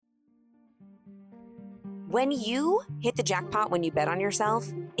When you hit the jackpot, when you bet on yourself,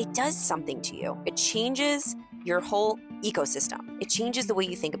 it does something to you. It changes your whole ecosystem. It changes the way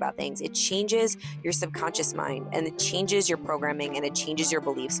you think about things. It changes your subconscious mind, and it changes your programming, and it changes your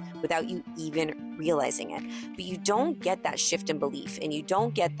beliefs without you even realizing it. But you don't get that shift in belief, and you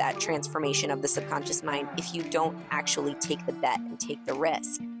don't get that transformation of the subconscious mind if you don't actually take the bet and take the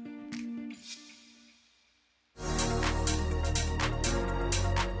risk.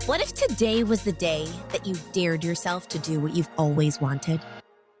 What if today was the day that you dared yourself to do what you've always wanted?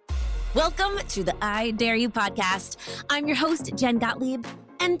 Welcome to the I Dare You podcast. I'm your host, Jen Gottlieb,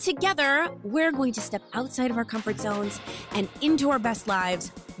 and together we're going to step outside of our comfort zones and into our best lives,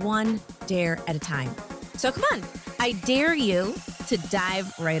 one dare at a time. So come on, I dare you to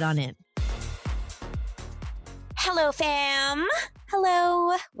dive right on in. Hello, fam.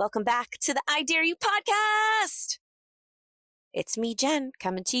 Hello. Welcome back to the I Dare You podcast. It's me, Jen,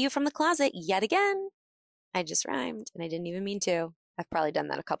 coming to you from the closet yet again. I just rhymed, and I didn't even mean to. I've probably done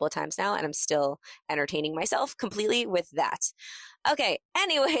that a couple of times now, and I'm still entertaining myself completely with that. Okay,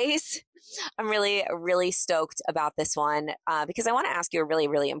 anyways, I'm really stoked about this one because I want to ask you a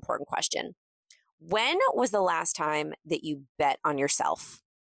really important question. When was the last time that you bet on yourself?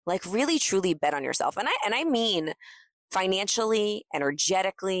 Like really, truly bet on yourself? And I mean financially,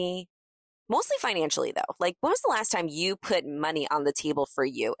 energetically, mostly financially though. Like when was the last time you put money on the table for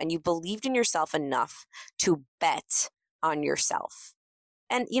you and you believed in yourself enough to bet on yourself?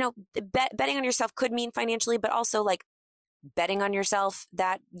 And you know, betting on yourself could mean financially, but also like betting on yourself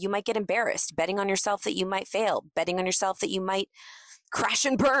that you might get embarrassed, betting on yourself that you might fail, betting on yourself that you might crash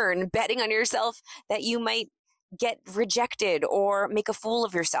and burn, betting on yourself that you might get rejected or make a fool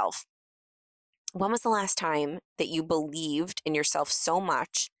of yourself. When was the last time that you believed in yourself so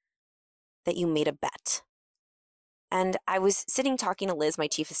much that you made a bet? And I was sitting talking to Liz, my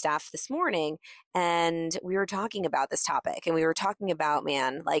chief of staff, this morning, and we were talking about this topic. And we were talking about,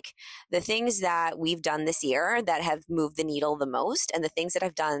 man, like the things that we've done this year that have moved the needle the most, and the things that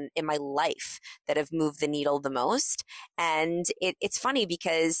I've done in my life that have moved the needle the most. And it's funny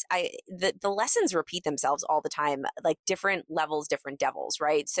because the lessons repeat themselves all the time, like different levels, different devils,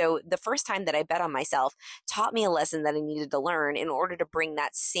 right? So the first time that I bet on myself taught me a lesson that I needed to learn in order to bring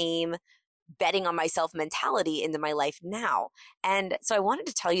that same betting on myself mentality into my life now. And so I wanted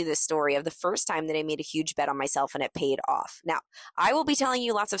to tell you this story of the first time that I made a huge bet on myself and it paid off. Now, I will be telling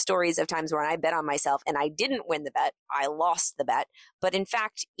you lots of stories of times where I bet on myself and I didn't win the bet. I lost the bet. But in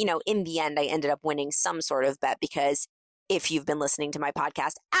fact, you know, in the end, I ended up winning some sort of bet because if you've been listening to my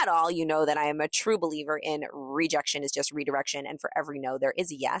podcast at all, you know that I am a true believer in rejection is just redirection. And for every no, there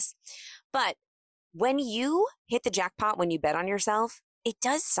is a yes. But when you hit the jackpot, when you bet on yourself, it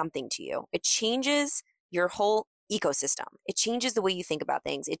does something to you. It changes your whole ecosystem. It changes the way you think about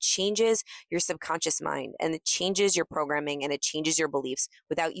things. It changes your subconscious mind, and it changes your programming, and it changes your beliefs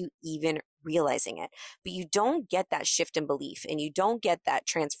without you even realizing it. But you don't get that shift in belief, and you don't get that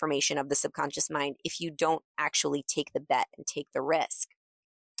transformation of the subconscious mind if you don't actually take the bet and take the risk.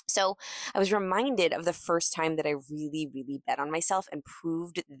 So I was reminded of the first time that I really bet on myself and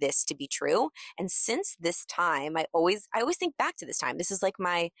proved this to be true. And since this time, I always think back to this time. This is like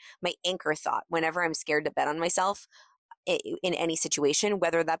my anchor thought whenever I'm scared to bet on myself in any situation,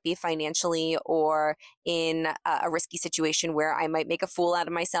 whether that be financially or in a risky situation where I might make a fool out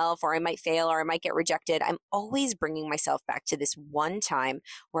of myself, or I might fail, or I might get rejected. I'm always bringing myself back to this one time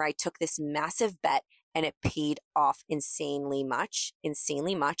where I took this massive bet and it paid off insanely much.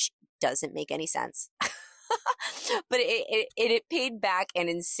 Insanely much doesn't make any sense. But it paid back an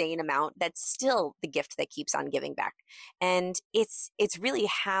insane amount. That's still the gift that keeps on giving back. And it's really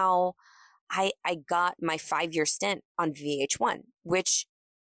how I got my 5-year stint on VH1, which,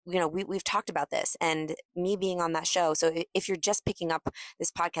 you know, we've talked about this and me being on that show. So if you're just picking up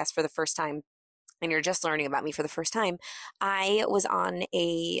this podcast for the first time and you're just learning about me for the first time, I was on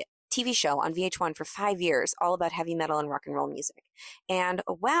a TV show on VH1 for 5 years, all about heavy metal and rock and roll music. And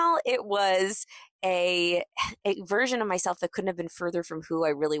while it was a version of myself that couldn't have been further from who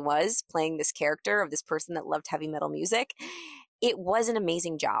I really was, playing this character of this person that loved heavy metal music, it was an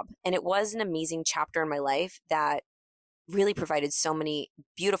amazing job. And it was an amazing chapter in my life that really provided so many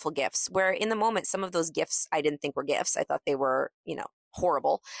beautiful gifts, where in the moment, some of those gifts I didn't think were gifts. I thought they were, you know,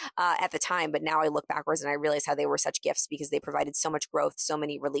 horrible at the time, but now I look backwards and I realize how they were such gifts because they provided so much growth, so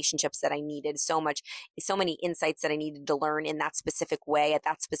many relationships that I needed, so many insights that I needed to learn in that specific way at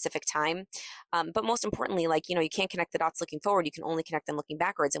that specific time. But most importantly, like, you know, you can't connect the dots looking forward. You can only connect them looking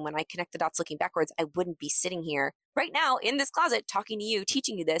backwards. And when I connect the dots looking backwards, I wouldn't be sitting here right now in this closet talking to you,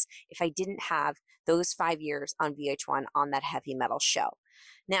 teaching you this, if I didn't have those 5 years on VH1 on that heavy metal show.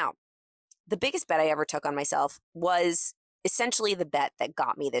 Now, the biggest bet I ever took on myself was essentially the bet that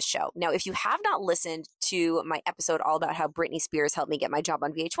got me this show. Now, if you have not listened to my episode all about how Britney Spears helped me get my job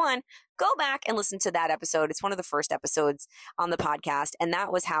on VH1, go back and listen to that episode. It's one of the first episodes on the podcast, and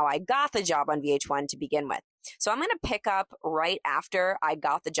that was how I got the job on VH1 to begin with. So I'm going to pick up right after I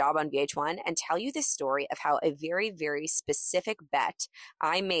got the job on VH1 and tell you this story of how a very, very specific bet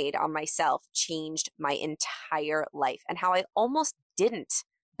I made on myself changed my entire life, and how I almost didn't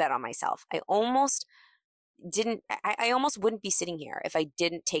bet on myself. I almost wouldn't be sitting here if I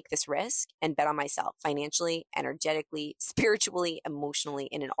didn't take this risk and bet on myself financially, energetically, spiritually, emotionally,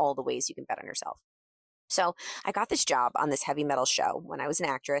 and in all the ways you can bet on yourself. So I got this job on this heavy metal show when I was an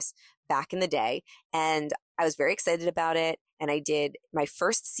actress back in the day, and I was very excited about it. And I did my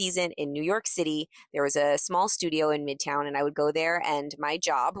first season in New York City. There was a small studio in Midtown, and I would go there, and my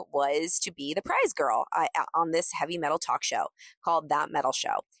job was to be the prize girl on this heavy metal talk show called That Metal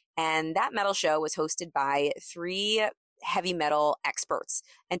Show. And That Metal Show was hosted by 3 heavy metal experts,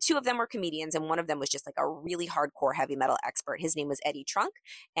 and 2 of them were comedians, and one of them was just like a really hardcore heavy metal expert. His name was Eddie Trunk,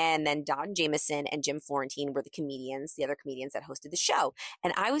 and then Don Jamieson and Jim Florentine were the other comedians that hosted the show.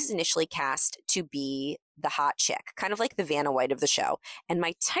 And I was initially cast to be the hot chick, kind of like the Vanna White of the show. And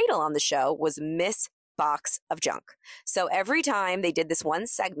my title on the show was Miss Box of Junk. So every time they did this one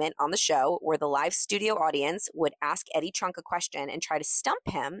segment on the show where the live studio audience would ask Eddie Trunk a question and try to stump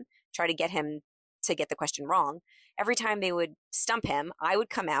him, try to get him to get the question wrong, every time they would stump him, I would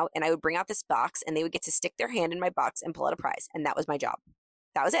come out and I would bring out this box, and they would get to stick their hand in my box and pull out a prize. And that was my job.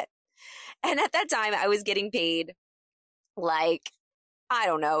 That was it. And at that time, I was getting paid like, I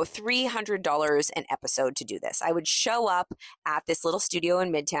don't know, $300 an episode to do this. I would show up at this little studio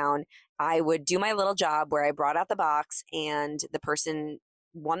in Midtown. I would do my little job where I brought out the box, and the person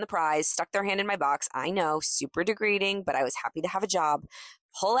won the prize, stuck their hand in my box. I know, super degrading, but I was happy to have a job.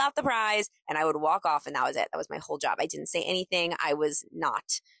 Pull out the prize, and I would walk off, and that was it. That was my whole job. I didn't say anything. I was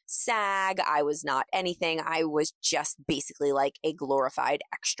not SAG. I was not anything. I was just basically like a glorified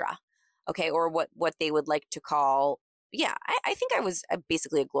extra. Okay. Or what they would like to call, I think I was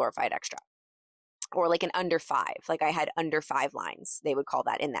basically a glorified extra. Or like an under 5. Like I had under 5 lines, they would call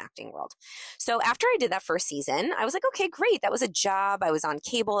that in the acting world. So after I did that first season, I was like, okay, great. That was a job. I was on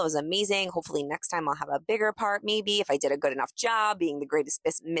cable. It was amazing. Hopefully next time I'll have a bigger part, maybe, if I did a good enough job being the greatest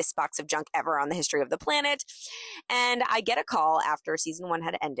Miss Box of Junk ever on the history of the planet. And I get a call after season 1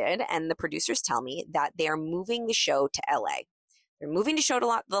 had ended, and the producers tell me that they are moving the show to LA. They're moving the show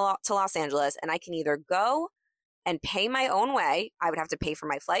to Los Angeles, and I can either go and pay my own way. I would have to pay for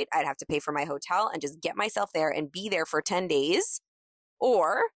my flight. I'd have to pay for my hotel and just get myself there and be there for 10 days.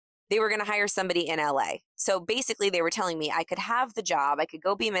 Or they were going to hire somebody in LA. So basically they were telling me I could have the job. I could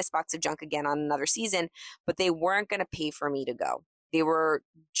go be Miss Box of Junk again on another season, but they weren't going to pay for me to go. They were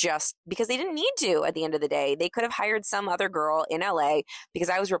just, because they didn't need to at the end of the day. They could have hired some other girl in LA because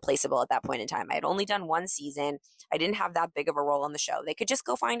I was replaceable at that point in time. I had only done 1 season. I didn't have that big of a role on the show. They could just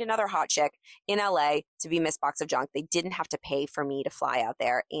go find another hot chick in LA to be Miss Box of Junk. They didn't have to pay for me to fly out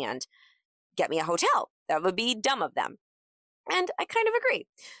there and get me a hotel. That would be dumb of them. And I kind of agree.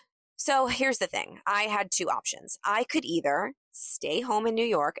 So here's the thing. I had 2 options. I could either stay home in New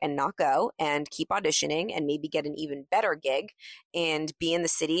York and not go and keep auditioning and maybe get an even better gig and be in the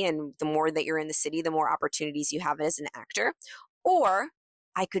city. And the more that you're in the city, the more opportunities you have as an actor. Or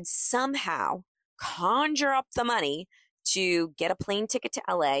I could somehow conjure up the money to get a plane ticket to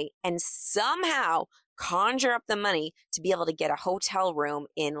LA and somehow conjure up the money to be able to get a hotel room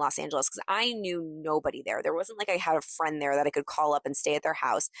in Los Angeles, because I knew nobody there. There wasn't like I had a friend there that I could call up and stay at their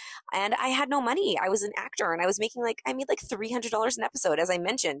house. And I had no money. I was an actor and I made like $300 an episode, as I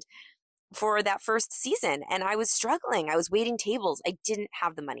mentioned, for that first season. And I was struggling. I was waiting tables. I didn't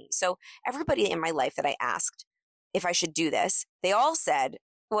have the money. So everybody in my life that I asked if I should do this, they all said,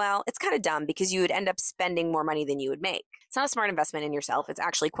 well, it's kind of dumb because you would end up spending more money than you would make. It's not a smart investment in yourself. It's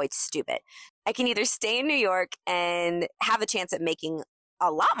actually quite stupid. I can either stay in New York and have a chance at making a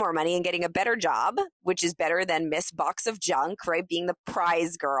lot more money and getting a better job, which is better than Miss Box of Junk, right? Being the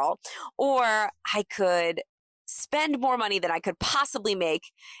prize girl. Or I could spend more money than I could possibly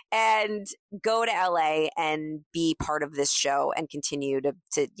make and go to LA and be part of this show and continue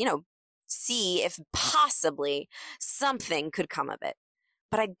to see if possibly something could come of it.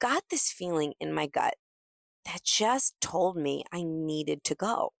 But I got this feeling in my gut that just told me I needed to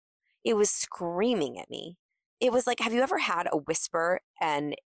go. It was screaming at me. It was like, have you ever had a whisper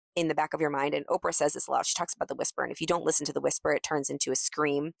and in the back of your mind. And Oprah says this a lot. She talks about the whisper. And if you don't listen to the whisper, it turns into a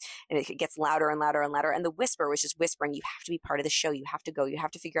scream and it gets louder and louder and louder. And the whisper was just whispering, you have to be part of the show. You have to go. You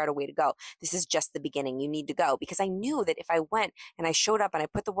have to figure out a way to go. This is just the beginning. You need to go. Because I knew that if I went and I showed up and I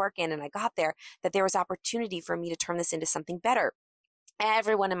put the work in and I got there, that there was opportunity for me to turn this into something better.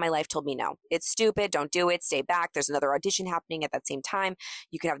 Everyone in my life told me, no, it's stupid. Don't do it. Stay back. There's another audition happening at that same time.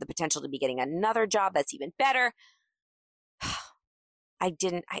 You could have the potential to be getting another job that's even better.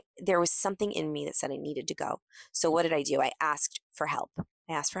 There was something in me that said I needed to go. So what did I do? I asked for help.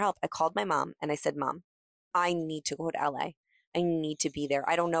 I called my mom and I said, Mom, I need to go to LA. I need to be there.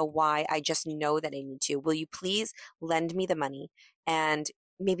 I don't know why. I just know that I need to. Will you please lend me the money and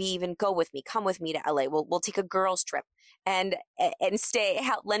maybe even go with me, come with me to LA. We'll take a girls trip and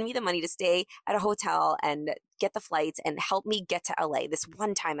lend me the money to stay at a hotel and get the flights and help me get to LA this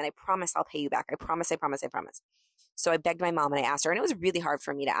one time. And I promise I'll pay you back. I promise. So I begged my mom and I asked her, and it was really hard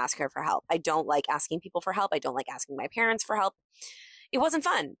for me to ask her for help. I don't like asking people for help. I don't like asking my parents for help. It wasn't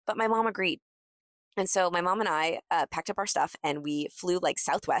fun, but my mom agreed. And so my mom and I packed up our stuff and we flew like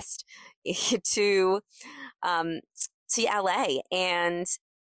Southwest to LA, and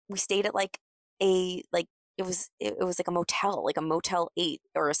we stayed at it was like a motel, like a Motel 8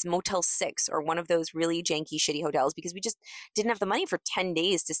 or a Motel 6 or one of those really janky, shitty hotels, because we just didn't have the money for 10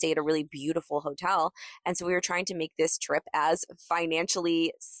 days to stay at a really beautiful hotel. And so we were trying to make this trip as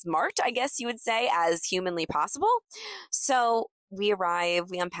financially smart, I guess you would say, as humanly possible. So we arrive,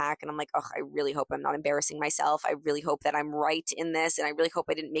 we unpack, and I'm like, oh, I really hope I'm not embarrassing myself. I really hope that I'm right in this. And I really hope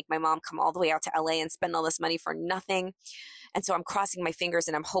I didn't make my mom come all the way out to LA and spend all this money for nothing. And so I'm crossing my fingers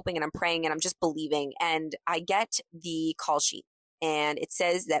and I'm hoping and I'm praying and I'm just believing. And I get the call sheet and it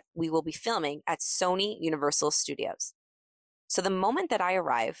says that we will be filming at Sony Universal Studios. So the moment that I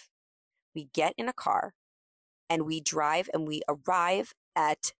arrive, we get in a car and we drive and we arrive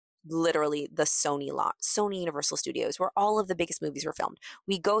at literally the Sony lot, Sony Universal Studios, where all of the biggest movies were filmed.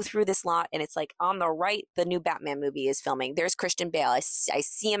 We go through this lot and it's like on the right, the new Batman movie is filming. There's Christian Bale. I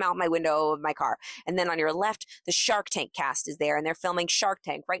see him out my window of my car. And then on your left, the Shark Tank cast is there and they're filming Shark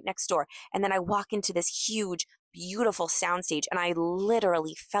Tank right next door. And then I walk into this huge, beautiful soundstage and I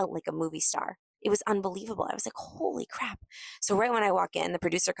literally felt like a movie star. It was unbelievable. I was like, holy crap. So right when I walk in, the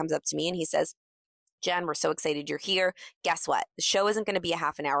producer comes up to me and he says, Jen, we're so excited you're here. Guess what? The show isn't going to be a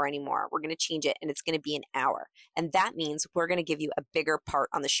half an hour anymore. We're going to change it and it's going to be an hour. And that means we're going to give you a bigger part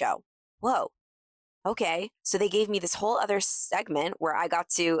on the show. Whoa. Okay. So they gave me this whole other segment where I got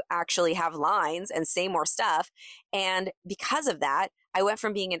to actually have lines and say more stuff. And because of that, I went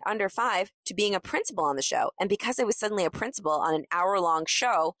from being an under 5 to being a principal on the show. And because I was suddenly a principal on an hour-long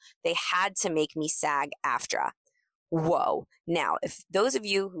show, they had to make me SAG-AFTRA. Whoa. Now, if those of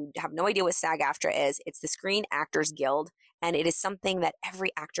you who have no idea what SAG-AFTRA is, it's the Screen Actors Guild, and it is something that every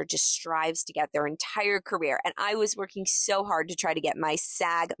actor just strives to get their entire career. And I was working so hard to try to get my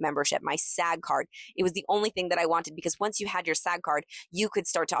SAG membership, my SAG card. It was the only thing that I wanted, because once you had your SAG card, you could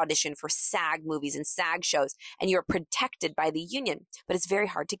start to audition for SAG movies and SAG shows, and you're protected by the union. But it's very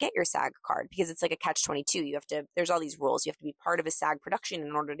hard to get your SAG card because it's like a catch-22. There's all these rules. You have to be part of a SAG production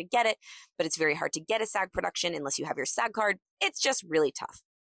in order to get it, but it's very hard to get a SAG production unless you have your SAG card. It's just really tough.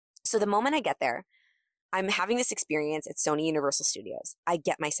 So the moment I get there, I'm having this experience at Sony Universal Studios. I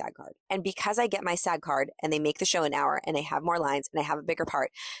get my SAG card. And because I get my SAG card and they make the show an hour and I have more lines and I have a bigger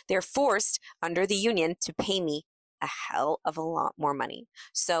part, they're forced under the union to pay me a hell of a lot more money.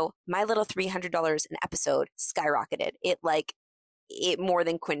 So my little $300 an episode skyrocketed. It more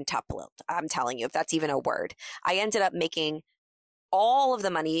than quintupled. I'm telling you, if that's even a word. I ended up making all of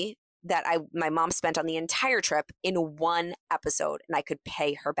the money that my mom spent on the entire trip in one episode, and I could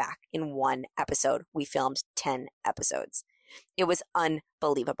pay her back in one episode. We filmed 10 episodes. It was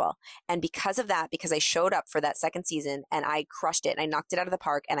unbelievable. And because of that, because I showed up for that second season and I crushed it and I knocked it out of the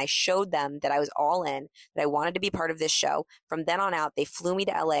park and I showed them that I was all in, that I wanted to be part of this show. From then on out, they flew me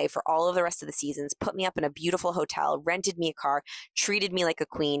to LA for all of the rest of the seasons, put me up in a beautiful hotel, rented me a car, treated me like a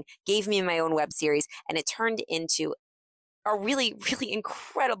queen, gave me my own web series, and it turned into a really, really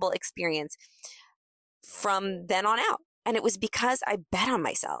incredible experience from then on out. And it was because I bet on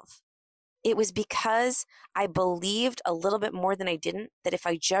myself. It was because I believed a little bit more than I didn't, that if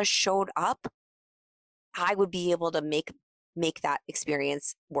I just showed up, I would be able to make that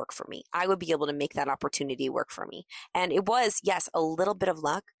experience work for me. I would be able to make that opportunity work for me. And it was, yes, a little bit of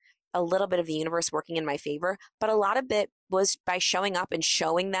luck, a little bit of the universe working in my favor, but a lot of it was by showing up and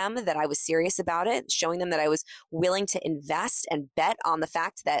showing them that I was serious about it, showing them that I was willing to invest and bet on the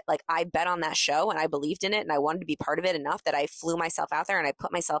fact that I bet on that show and I believed in it and I wanted to be part of it enough that I flew myself out there and I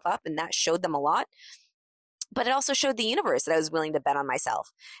put myself up, and that showed them a lot. But it also showed the universe that I was willing to bet on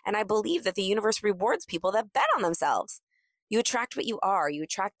myself. And I believe that the universe rewards people that bet on themselves. You attract what you are. You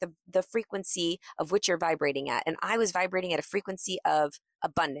attract the frequency of which you're vibrating at. And I was vibrating at a frequency of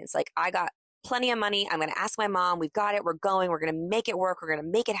abundance. Like, I got plenty of money. I'm going to ask my mom. We've got it. We're going. We're going to make it work. We're going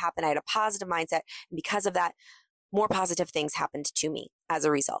to make it happen. I had a positive mindset. And because of that, more positive things happened to me as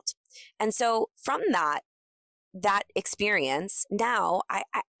a result. And so from that experience, now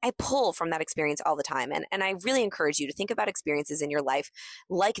I pull from that experience all the time. And I really encourage you to think about experiences in your life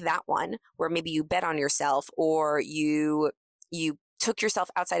like that one, where maybe you bet on yourself, or you took yourself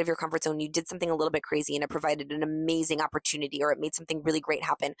outside of your comfort zone. You did something a little bit crazy and it provided an amazing opportunity, or it made something really great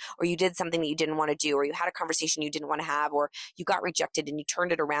happen, or you did something that you didn't want to do, or you had a conversation you didn't want to have, or you got rejected and you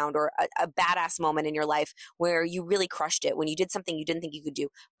turned it around, or a badass moment in your life where you really crushed it when you did something you didn't think you could do.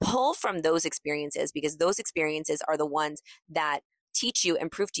 Pull from those experiences, because those experiences are the ones that teach you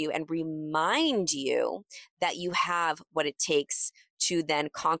and prove to you and remind you that you have what it takes to then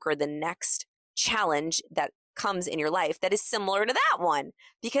conquer the next challenge that comes in your life that is similar to that one.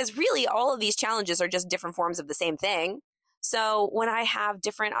 Because really, all of these challenges are just different forms of the same thing. So when I have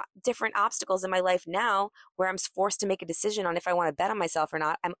different obstacles in my life now, where I'm forced to make a decision on if I want to bet on myself or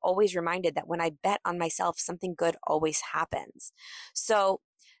not, I'm always reminded that when I bet on myself, something good always happens. So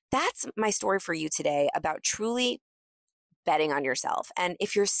that's my story for you today about truly betting on yourself. And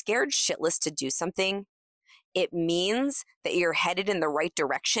if you're scared shitless to do something, it means that you're headed in the right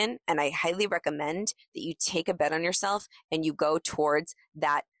direction. And I highly recommend that you take a bet on yourself and you go towards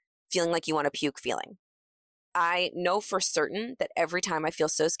that feeling like you want to puke feeling. I know for certain that every time I feel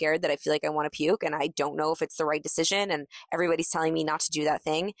so scared that I feel like I want to puke and I don't know if it's the right decision and everybody's telling me not to do that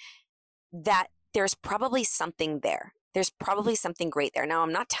thing, that there's probably something there. There's probably something great there. Now,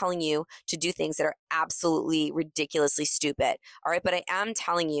 I'm not telling you to do things that are absolutely ridiculously stupid, all right? But I am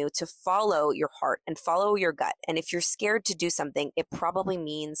telling you to follow your heart and follow your gut. And if you're scared to do something, it probably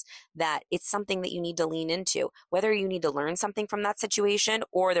means that it's something that you need to lean into, whether you need to learn something from that situation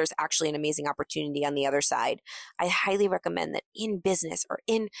or there's actually an amazing opportunity on the other side. I highly recommend that in business or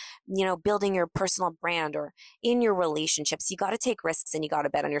in, building your personal brand or in your relationships, you got to take risks and you got to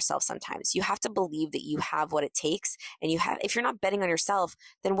bet on yourself sometimes. You have to believe that you have what it takes. And if you're not betting on yourself,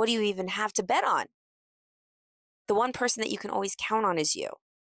 then what do you even have to bet on? The one person that you can always count on is you.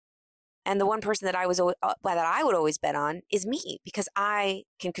 And the one person that I would always bet on is me, because I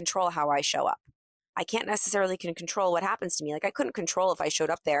can control how I show up. I can't necessarily control what happens to me. Like, I couldn't control if I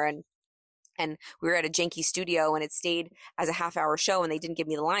showed up there and we were at a janky studio and it stayed as a half-hour show and they didn't give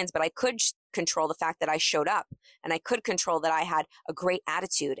me the lines, but I could control the fact that I showed up, and I could control that I had a great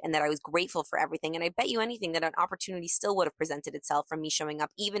attitude and that I was grateful for everything. And I bet you anything that an opportunity still would have presented itself from me showing up,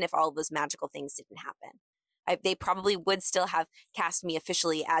 even if all of those magical things didn't happen. They probably would still have cast me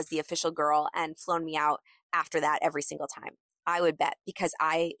officially as the official girl and flown me out after that every single time. I would bet, because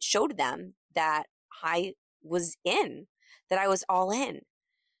I showed them that I was in, that I was all in.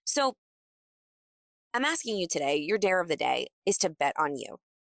 So I'm asking you today, your dare of the day is to bet on you.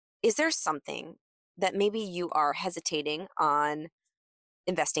 Is there something that maybe you are hesitating on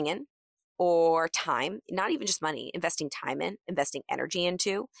investing in, or time, not even just money, investing time in, investing energy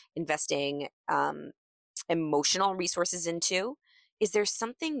into, investing emotional resources into? Is there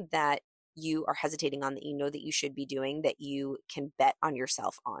something that you are hesitating on that you know that you should be doing, that you can bet on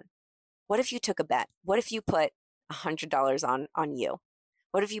yourself on? What if you took a bet? What if you put $100 on you?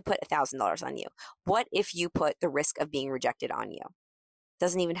 What if you put $1,000 on you? What if you put the risk of being rejected on you?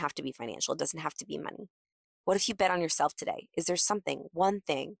 Doesn't even have to be financial. It doesn't have to be money. What if you bet on yourself today? Is there something, one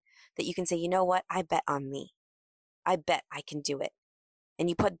thing that you can say, you know what? I bet on me. I bet I can do it. And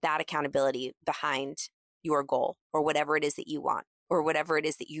you put that accountability behind your goal, or whatever it is that you want, or whatever it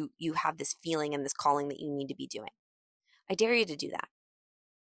is that you have this feeling and this calling that you need to be doing. I dare you to do that.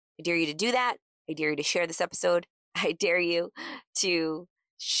 I dare you to do that. I dare you to share this episode. I dare you to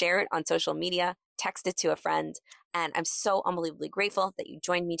share it on social media, text it to a friend. And I'm so unbelievably grateful that you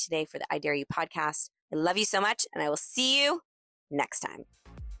joined me today for the I Dare You podcast. I love you so much, and I will see you next time.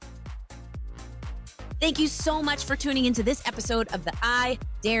 Thank you so much for tuning into this episode of the I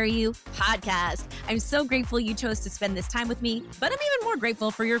Dare You podcast. I'm so grateful you chose to spend this time with me, but I'm even more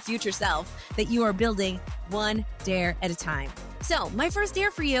grateful for your future self, that you are building one dare at a time. So my first dare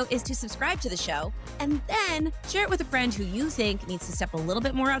for you is to subscribe to the show and then share it with a friend who you think needs to step a little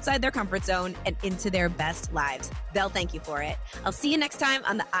bit more outside their comfort zone and into their best lives. They'll thank you for it. I'll see you next time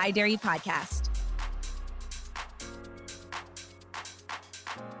on the I Dare You podcast.